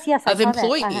yes, yes, I of saw that.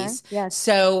 Uh-huh. employees. Yes.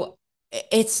 So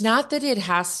it's not that it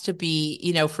has to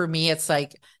be, for me, it's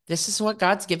like, this is what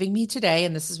God's giving me today,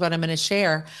 and this is what I'm going to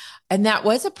share. And that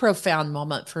was a profound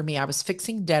moment for me. I was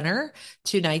fixing dinner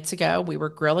 2 nights ago. We were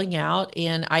grilling out,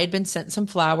 and I had been sent some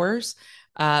flowers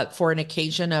for an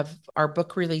occasion of our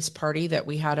book release party that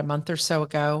we had a month or so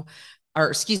ago, or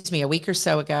excuse me, a week or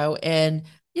so ago. And,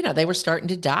 they were starting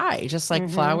to die, just like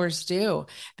Mm-hmm. flowers do.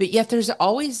 But yet there's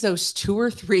always those two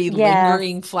or three Yes.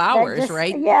 lingering That flowers, just,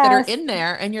 right? That are yes. in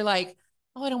there. And you're like,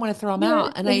 oh, I don't want to throw them Yeah,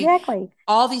 out. And exactly.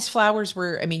 all these flowers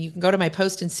were, I mean, you can go to my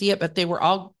post and see it, but they were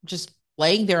all just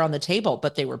laying there on the table,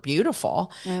 but they were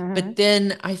beautiful. Mm-hmm. But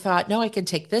then I thought, no, I can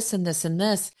take this and this and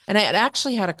this. And I had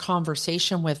actually had a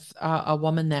conversation with a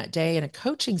woman that day in a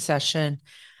coaching session.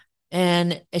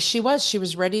 And she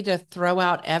was ready to throw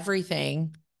out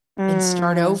everything and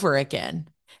start Mm, over again.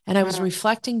 And I was mm,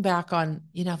 reflecting back on,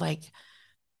 like,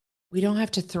 we don't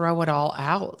have to throw it all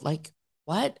out. Like,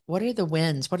 what are the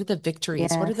wins? What are the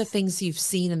victories? What are the yes. things you've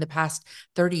seen in the past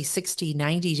 30, 60,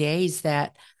 90 days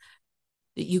that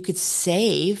you could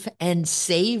save and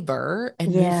savor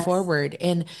and move Yes. forward?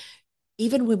 And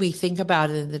even when we think about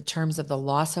it in the terms of the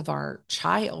loss of our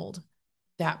child,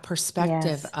 that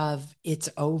perspective Yes. of it's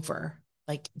over,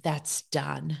 like that's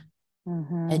done.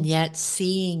 Mm-hmm. And yet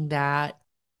seeing that,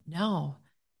 no,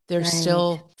 there's Right.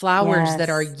 still flowers that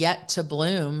are Yes. yet to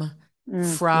bloom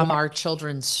Mm, from yeah. our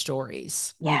children's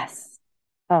stories. Yes.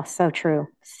 Oh, so true.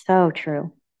 So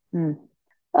true. Mm.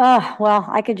 Oh, well,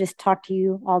 I could just talk to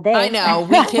you all I day. know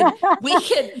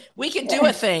we could do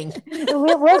a thing.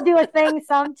 We'll do a thing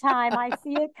sometime. I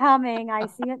see it coming. I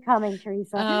see it coming,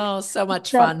 Teresa. Oh, so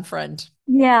much So, fun, friend.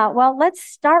 yeah, well, let's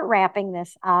start wrapping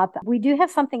this up. We do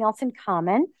have something else in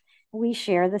common. We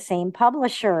share the same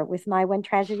publisher with my When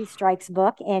Tragedy Strikes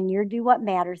book and your Do What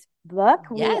Matters book.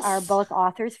 We are Yes. both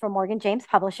authors for Morgan James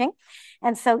Publishing.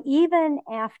 And so, even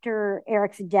after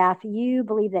Eric's death, you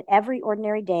believe that every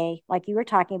ordinary day, like you were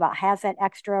talking about, has that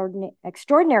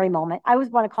extraordinary moment. I always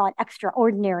want to call it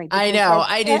extraordinary I because know,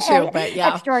 that's I do too, but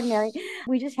yeah. extraordinary.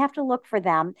 We just have to look for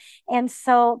them. And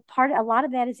so, a lot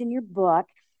of that is in your book.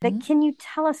 But can you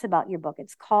tell us about your book?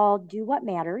 It's called Do What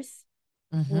Matters,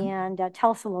 Mm-hmm. and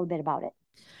tell us a little bit about it.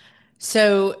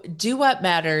 So, Do What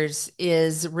Matters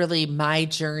is really my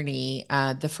journey.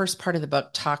 The first part of the book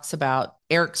talks about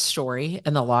Eric's story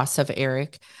and the loss of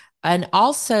Eric. And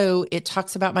also, it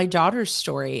talks about my daughter's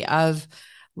story of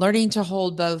learning to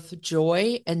hold both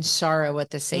joy and sorrow at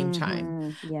the same time.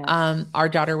 Mm-hmm. Yes. Our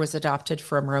daughter was adopted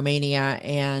from Romania,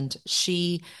 and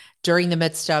she during the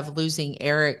midst of losing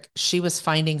Eric, she was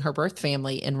finding her birth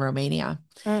family in Romania.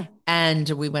 Mm. And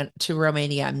we went to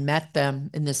Romania and met them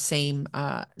in the same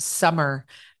summer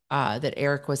that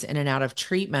Eric was in and out of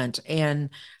treatment. And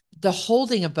the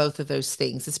holding of both of those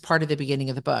things is part of the beginning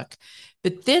of the book.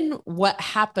 But then what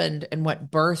happened and what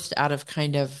birthed out of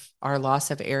kind of our loss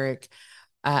of Eric,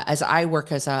 as I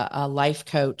work as a life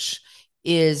coach,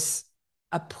 is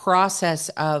a process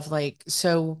of like,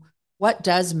 so what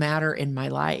does matter in my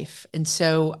life? And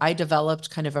so I developed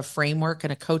kind of a framework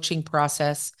and a coaching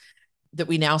process that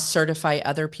we now certify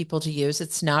other people to use.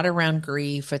 It's not around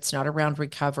grief. It's not around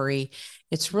recovery.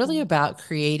 It's really about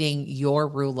creating your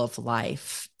rule of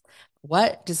life.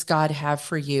 What does God have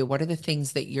for you? What are the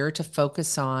things that you're to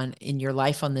focus on in your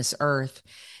life on this earth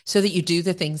so that you do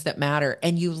the things that matter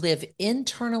and you live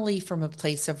internally from a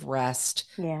place of rest,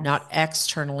 Yes. not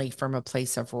externally from a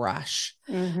place of rush?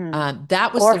 Mm-hmm.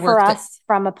 That was or the work for that, us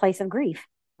from a place of grief.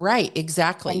 right,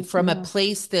 exactly. And, From a yeah.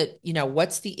 place that,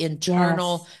 what's the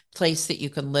internal place that you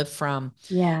can live from?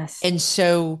 Yes. And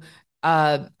so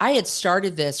I had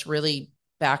started this really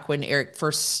back when Eric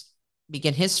first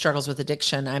began his struggles with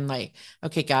addiction. I'm like,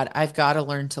 okay, God, I've got to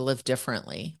learn to live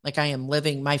differently. Like I am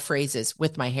living, my phrase is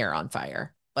with my hair on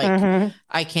fire. Like Mm-hmm.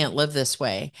 I can't live this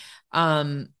way.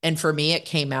 And for me, it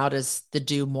came out as the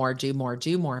do more, do more,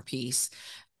 do more piece.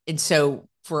 And so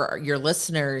for your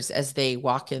listeners, as they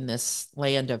walk in this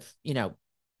land of,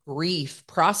 grief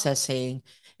processing,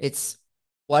 it's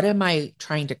what am I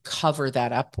trying to cover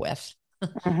that up with?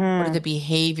 What are Mm-hmm. the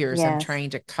behaviors I'm Yes. trying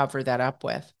to cover that up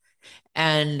with?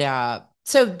 And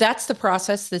so that's the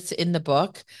process that's in the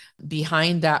book.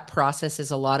 Behind that process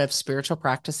is a lot of spiritual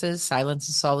practices, silence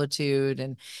and solitude,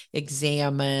 and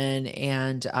examine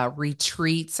and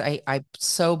retreats. I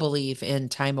so believe in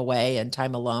time away and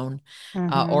time alone,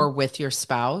 Mm-hmm. or with your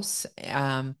spouse,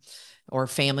 or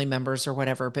family members or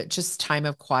whatever, but just time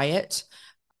of quiet.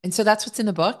 And so that's what's in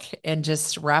the book and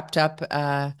just wrapped up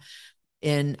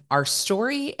in our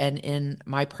story and in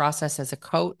my process as a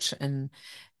coach and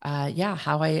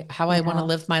how I want to Yeah.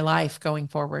 live my life going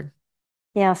forward.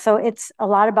 Yeah. So it's a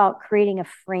lot about creating a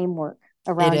framework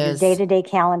It around your is. day-to-day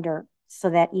calendar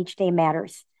so that each day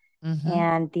matters. Mm-hmm.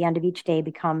 And the end of each day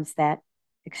becomes that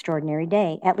extraordinary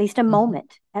day, at least a Mm-hmm.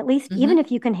 moment, at least even Mm-hmm.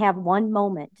 if you can have one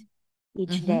moment each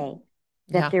Mm-hmm. day,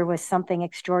 that Yeah. there was something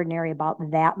extraordinary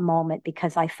about that moment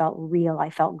because I felt real,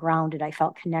 I felt grounded, I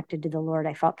felt connected to the Lord,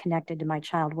 I felt connected to my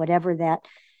child, whatever that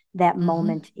Mm-hmm.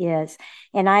 moment is.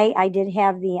 And I did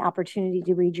have the opportunity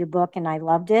to read your book and I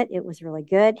loved it. It was really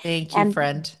good. Thank you, And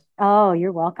friend. oh,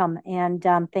 you're welcome. And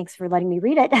thanks for letting me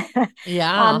read it.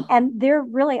 Yeah, And there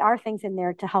really are things in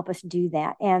there to help us do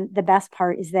that. And the best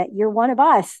part is that you're one of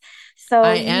us. So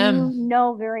I you am.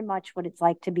 know very much what it's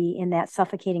like to be in that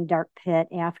suffocating dark pit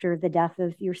after the death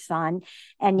of your son.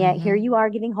 And yet here Mm-hmm. you are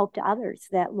giving hope to others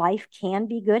that life can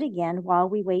be good again while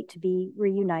we wait to be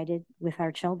reunited with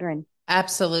our children.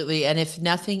 Absolutely. And if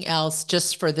nothing else,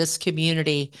 just for this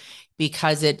community,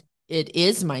 because it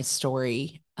is my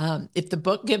story. If the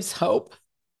book gives hope,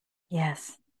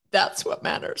 Yes, that's what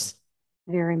matters.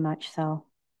 very much so.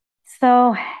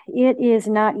 So it is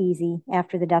not easy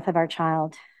after the death of our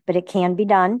child, but it can be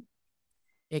done.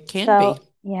 It can be. So,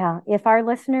 yeah, if our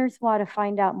listeners want to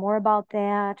find out more about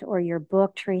that or your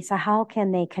book, Teresa, how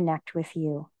can they connect with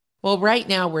you? Well, right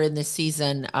now we're in the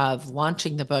season of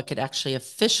launching the book. It actually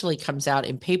officially comes out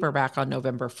in paperback on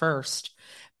November 1st,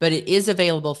 but it is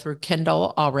available through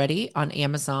Kindle already on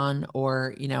Amazon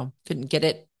or, couldn't get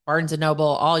it Barnes and Noble,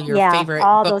 all your Yeah, favorite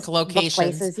all book those book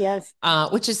locations, places. Yes.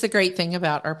 which is the great thing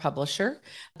about our publisher.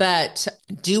 But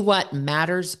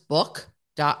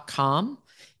dowhatmattersbook.com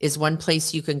is one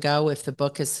place you can go if the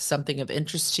book is something of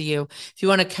interest to you. If you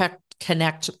want to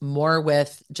connect more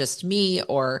with just me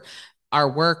or our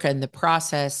work and the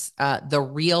process,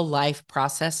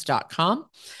 thereallifeprocess.com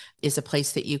is a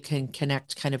place that you can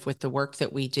connect kind of with the work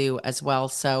that we do as well.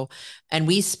 So, and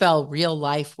we spell real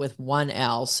life with one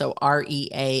L. So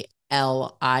REALIFE,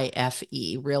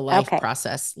 real life Okay.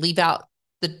 process. Leave out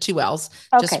the two L's,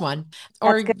 just Okay. one.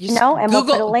 Or That's good to just know. And we'll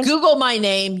put a link. Google my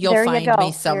name, you'll There you find me go. There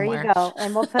you somewhere. go.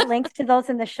 And we'll put links to those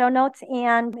in the show notes.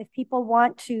 And if people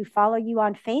want to follow you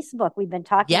on Facebook, we've been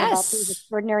talking about these Yes.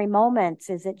 extraordinary moments.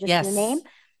 Is it just your name? Yes.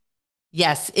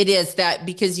 Yes, it is that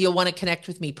because you'll want to connect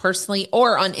with me personally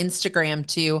or on Instagram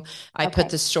too. I put Okay.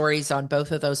 the stories on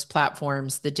both of those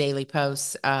platforms, the daily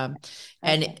posts. And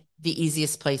Okay. the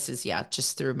easiest place is,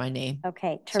 just through my name.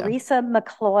 Okay. So, Teresa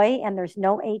McCloy, and there's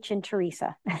no H in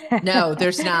Teresa. no,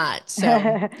 there's not. So,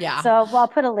 yeah. So well, I'll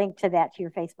put a link to that to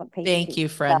your Facebook page Thank too. you,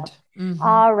 So, friend. Hmm.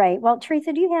 all right. Well,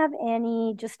 Teresa, do you have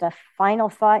just a final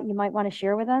thought you might want to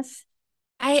share with us?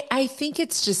 I think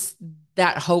it's just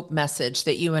that hope message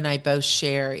that you and I both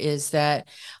share is that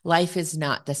life is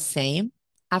not the same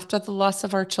after the loss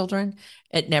of our children.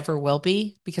 It never will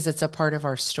be because it's a part of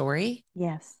our story,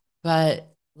 Yes.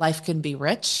 but life can be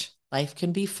rich, life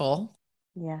can be full,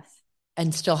 Yes.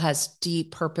 and still has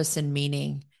deep purpose and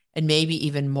meaning, and maybe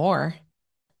even more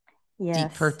deep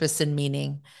Yes. purpose and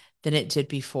meaning than it did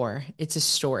before. It's a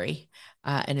story.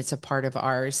 And it's a part of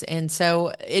ours. And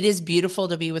so it is beautiful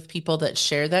to be with people that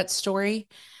share that story.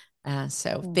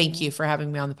 So thank you for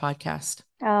having me on the podcast.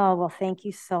 Oh, well, thank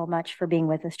you so much for being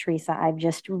with us, Teresa. I've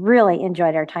just really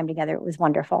enjoyed our time together. It was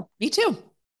wonderful. Me too.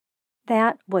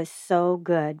 That was so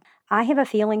good. I have a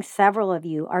feeling several of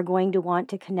you are going to want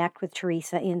to connect with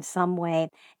Teresa in some way,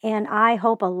 and I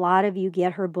hope a lot of you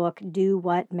get her book, Do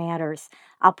What Matters.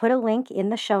 I'll put a link in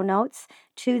the show notes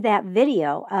to that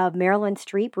video of Marilyn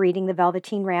Streep reading The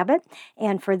Velveteen Rabbit.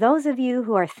 And for those of you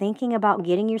who are thinking about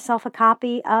getting yourself a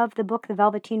copy of the book, The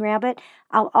Velveteen Rabbit,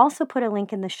 I'll also put a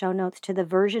link in the show notes to the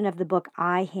version of the book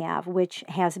I have, which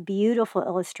has beautiful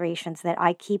illustrations that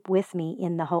I keep with me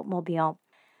in the Hope Mobile.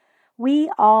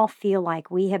 We all feel like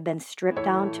we have been stripped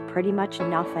down to pretty much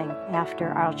nothing after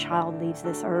our child leaves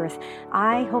this earth.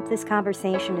 I hope this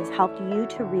conversation has helped you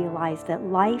to realize that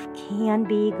life can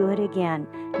be good again,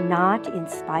 not in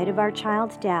spite of our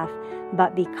child's death,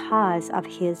 but because of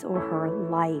his or her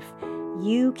life.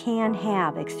 You can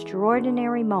have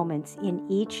extraordinary moments in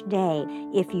each day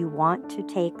if you want to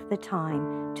take the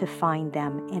time to find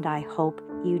them, and I hope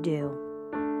you do.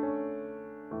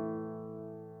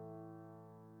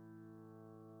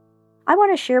 I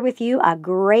want to share with you a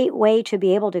great way to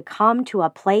be able to come to a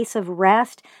place of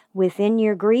rest within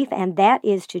your grief, and that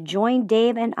is to join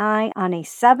Dave and I on a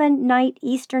 7-night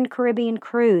Eastern Caribbean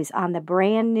cruise on the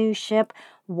brand new ship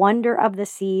Wonder of the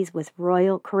Seas with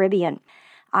Royal Caribbean.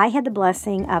 I had the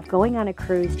blessing of going on a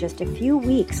cruise just a few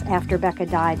weeks after Becca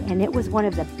died, and it was one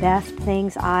of the best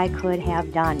things I could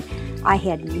have done. I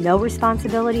had no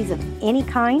responsibilities of any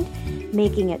kind,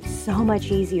 making it so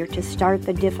much easier to start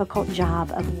the difficult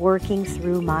job of working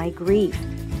through my grief.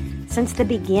 Since the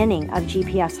beginning of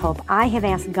GPS Hope, I have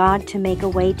asked God to make a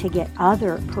way to get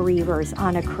other bereavers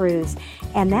on a cruise,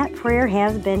 and that prayer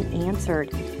has been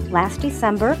answered. Last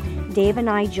December, Dave and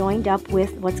I joined up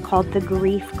with what's called the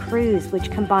Grief Cruise, which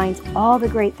combines all the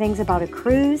great things about a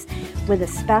cruise with a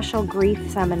special grief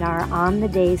seminar on the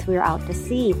days we were out to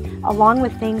sea, along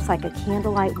with things like a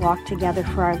candlelight walk together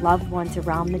for our loved ones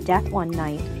around the deck one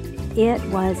night. It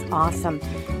was awesome,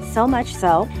 so much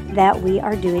so that we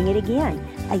are doing it again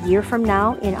a year from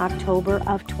now in October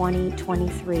of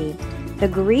 2023. The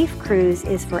Grief Cruise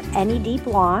is for any deep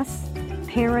loss,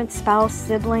 parent, spouse,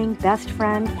 sibling, best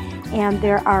friend, and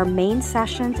there are main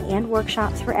sessions and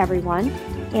workshops for everyone.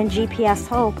 And GPS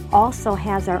Hope also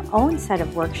has our own set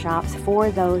of workshops for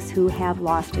those who have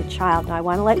lost a child. Now, I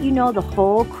want to let you know the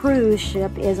whole cruise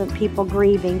ship isn't people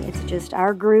grieving. It's just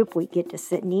our group. We get to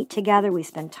sit and eat together. We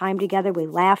spend time together. We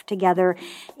laugh together.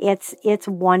 It's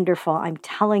wonderful. I'm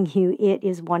telling you, it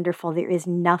is wonderful. There is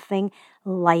nothing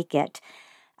like it.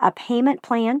 A payment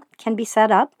plan can be set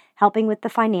up, helping with the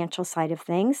financial side of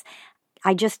things.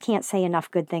 I just can't say enough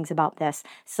good things about this.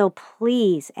 So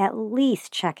please, at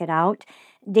least check it out.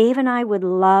 Dave and I would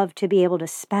love to be able to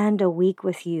spend a week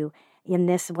with you in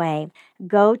this way.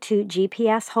 Go to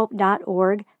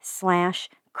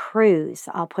gpshope.org/cruise.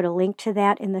 I'll put a link to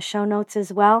that in the show notes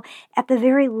as well. At the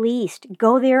very least,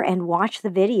 go there and watch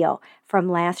the video from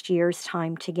last year's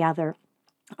time together.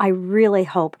 I really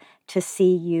hope to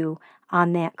see you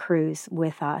on that cruise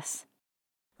with us.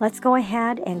 Let's go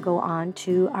ahead and go on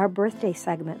to our birthday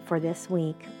segment for this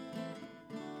week.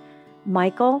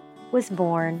 Michael was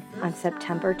born on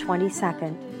September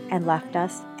 22nd and left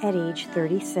us at age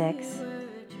 36.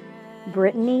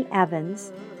 Brittany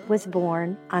Evans was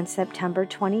born on September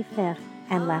 25th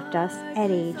and left us at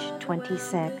age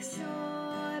 26.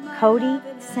 Cody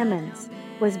Simmons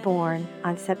was born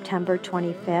on September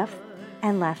 25th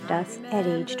and left us at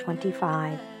age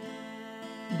 25.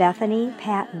 Bethany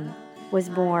Patton was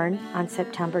born on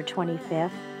September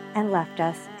 25th and left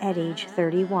us at age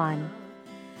 31.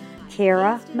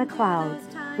 Kara McLeod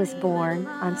was born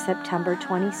on September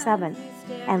 27th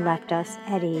and left us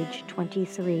at age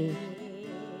 23.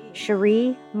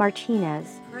 Cherie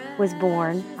Martinez was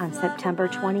born on September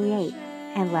 28th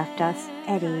and left us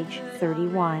at age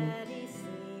 31.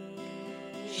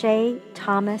 Shay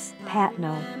Thomas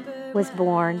Patno was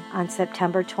born on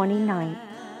September 29th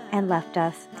and left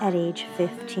us at age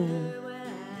 15.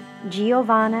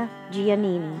 Giovanna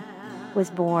Giannini was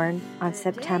born on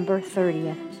September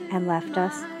 30th and left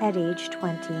us at age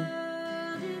 20.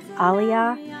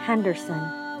 Alia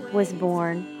Henderson was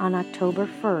born on October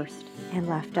 1st and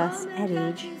left us at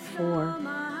age 4.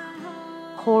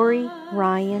 Corey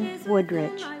Ryan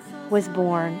Woodrich was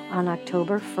born on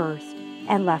October 1st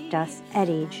and left us at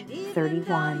age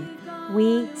 31.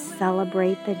 We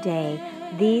celebrate the day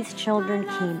these children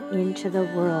came into the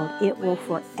world. It will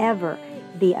forever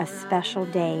be a special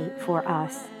day for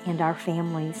us and our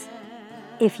families.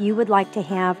 If you would like to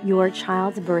have your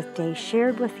child's birthday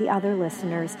shared with the other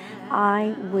listeners,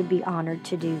 I would be honored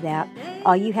to do that.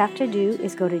 All you have to do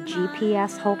is go to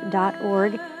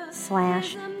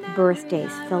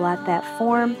gpshope.org/birthdays. Fill out that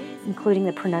form, including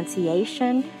the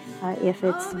pronunciation, if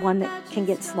it's one that can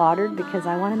get slaughtered, because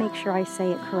I want to make sure I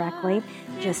say it correctly.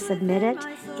 Just submit it,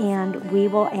 and we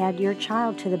will add your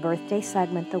child to the birthday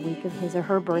segment the week of his or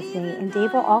her birthday. And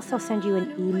Dave will also send you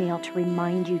an email to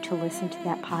remind you to listen to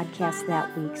that podcast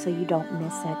that week so you don't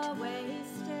miss it.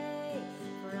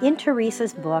 In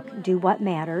Teresa's book, Do What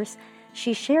Matters,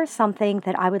 she shares something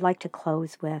that I would like to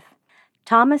close with.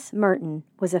 Thomas Merton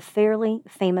was a fairly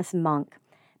famous monk.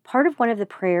 Part of one of the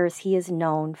prayers he is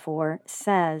known for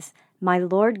says, "My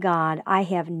Lord God, I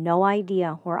have no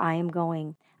idea where I am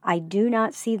going. I do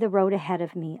not see the road ahead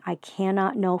of me. I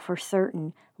cannot know for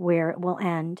certain where it will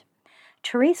end."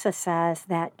 Teresa says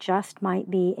that just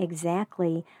might be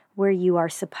exactly where you are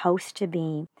supposed to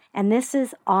be. And this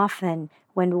is often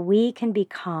when we can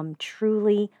become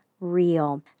truly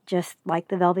real, just like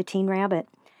the Velveteen Rabbit.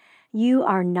 You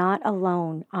are not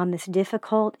alone on this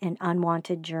difficult and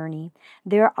unwanted journey.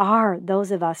 There are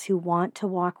those of us who want to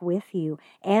walk with you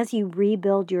as you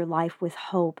rebuild your life with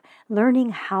hope, learning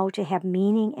how to have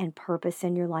meaning and purpose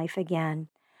in your life again.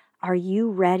 Are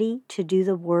you ready to do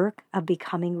the work of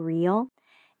becoming real?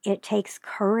 It takes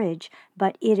courage,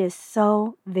 but it is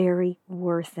so very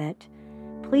worth it.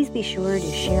 Please be sure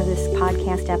to share this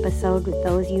podcast episode with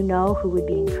those you know who would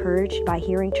be encouraged by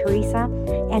hearing Teresa.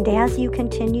 And as you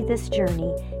continue this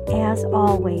journey, as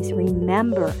always,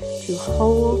 remember to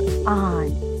hold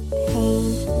on.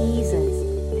 Pain eases.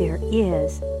 There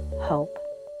is hope.